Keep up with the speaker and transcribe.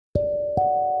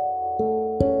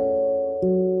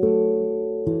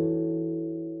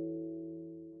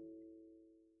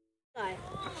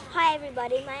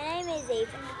everybody, my name is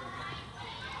Eva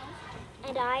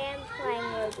and I am playing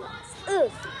Roblox.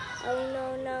 Oof! Oh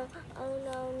no, oh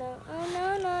no, oh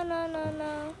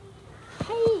no.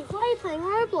 Hey, why are you playing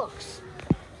Roblox?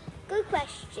 Good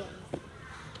question.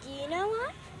 Do you know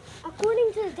why?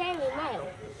 According to the Daily Mail,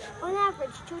 on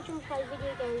average, children play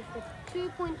video games for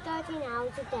 2.13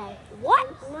 hours a day. What?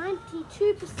 And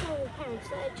 92% of parents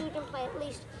let their children play at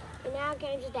least an hour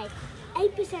games a day.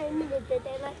 8% admitted that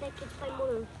they let their kids play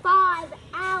more than 5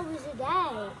 hours a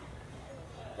day.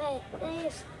 They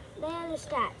are the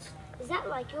stats. Is that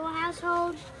like your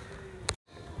household?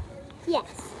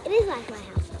 Yes, it is like my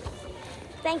household.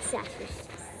 Thanks,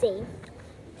 Sassy.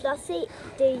 Flossie,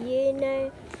 do you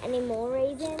know any more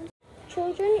reasons?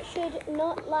 Children should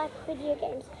not like video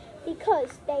games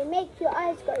because they make your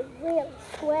eyes go real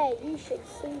square. You should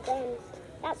see them.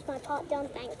 That's my part done,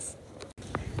 thanks.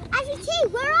 Ashley T,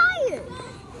 where are you?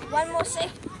 One more sec.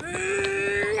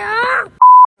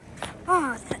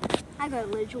 Oh, I got a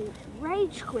little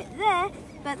rage quit there,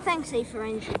 but thanks Eve for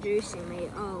introducing me.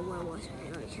 Oh, where was it?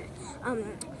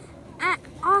 Okay.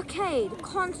 Arcade,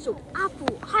 console,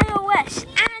 Apple, iOS,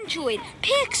 Android,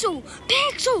 Pixel!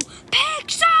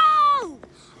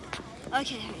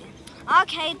 Okay,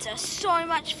 arcades are so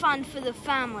much fun for the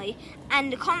family,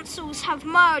 and the consoles have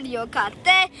Mario Kart.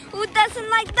 There, who doesn't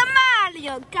like the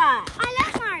Mario Kart? I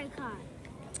love Mario Kart.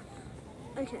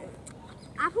 Okay.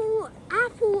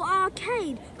 Apple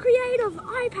Arcade, creative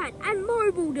iPad and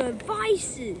mobile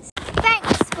devices.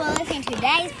 Thanks for listening to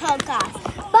today's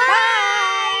podcast. Bye!